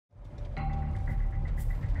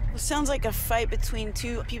It sounds like a fight between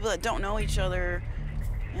two people that don't know each other,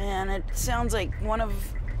 and it sounds like one of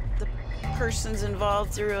the persons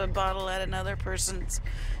involved threw a bottle at another person's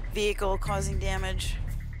vehicle, causing damage.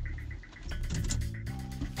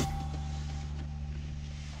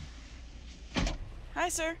 Hi,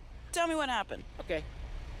 sir. Tell me what happened. Okay.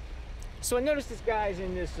 So I noticed this guy's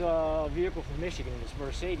in this vehicle from Michigan, this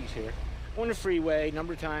Mercedes here, on the freeway. A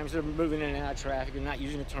number of times they're moving in and out of traffic. They're not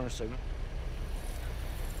using a turn signal.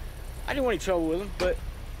 I didn't want any trouble with him, but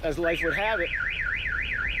as life would have it,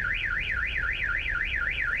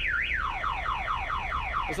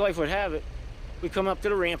 we come up to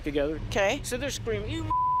the ramp together. Okay. So they're screaming, "You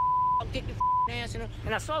I'll kick your ass," you know?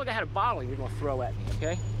 And I saw the guy had a bottle he was gonna throw at me,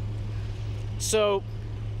 okay? So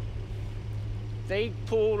they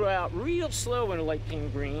pulled out real slow when the light came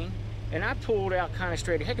green, and I pulled out kind of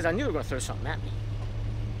straight ahead because I knew they were gonna throw something at me.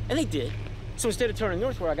 And they did. So instead of turning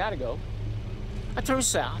north where I gotta go, I turned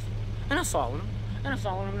south, and I followed them, and I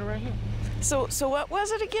followed them right here. So what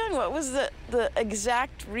was it again? What was the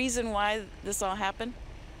exact reason why this all happened?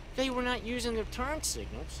 They were not using their turn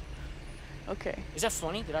signals. Okay. Is that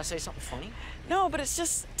funny? Did I say something funny? No, but it's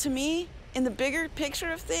just, to me, in the bigger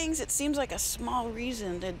picture of things, it seems like a small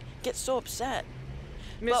reason to get so upset.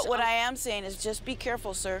 Miss, but what I am saying is just be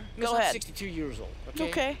careful, sir. Miss, Go ahead. I'm 62 years old, okay?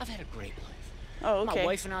 Okay. I've had a great life. Oh, okay. My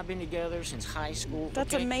wife and I have been together since high school.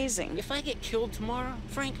 That's okay? amazing. If I get killed tomorrow,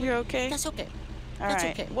 frankly, you're okay? that's okay. All that's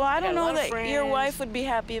right. okay. Well, I don't got a know lot of that friends. your wife would be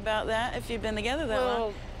happy about that if you've been together that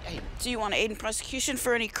long. Hey. Do you want to aid in prosecution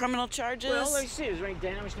for any criminal charges? Well, let's see. Is there any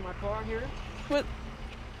damage to my car here? What?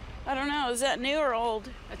 I don't know. Is that new or old?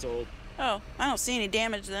 That's old. Oh, I don't see any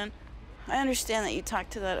damage then. I understand that you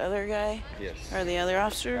talked to that other guy. Yes. Or the other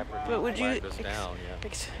officer. But would you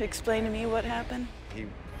explain to me what happened? He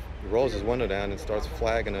rolls his window down and starts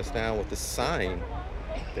flagging us down with the sign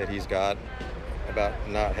that he's got about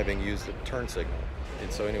not having used the turn signal.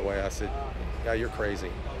 And so anyway, I said, "Yeah, you're crazy.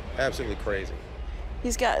 Absolutely crazy."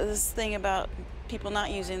 He's got this thing about people not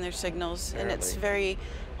using their signals, Apparently. and it's very,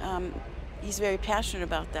 he's very passionate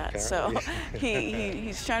about that. Apparently. So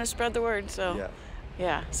he's trying to spread the word. So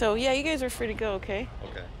Yeah. So yeah, you guys are free to go. Okay.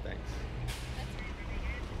 Okay, thanks.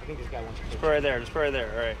 I think this guy wants to Just put right there. Just put right there.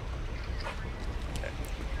 All right.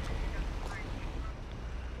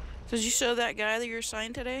 So did you show that guy that you were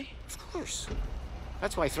signed today? Of course.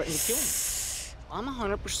 That's why he threatened to kill me. I'm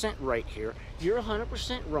 100% right here. You're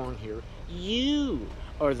 100% wrong here. You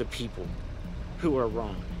are the people who are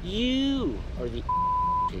wrong. You are the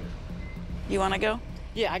here. You want to go?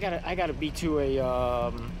 Yeah, I gotta be to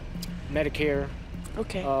a Medicare.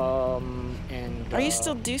 Okay. And Do you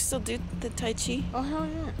still do the Tai Chi? Oh hell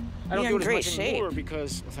yeah! I don't You're do in it great as much shape. anymore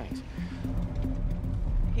because thanks.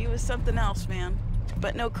 He was something else, man.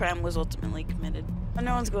 But no crime was ultimately committed.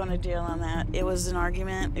 No one's going to jail on that. It was an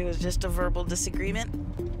argument. It was just a verbal disagreement.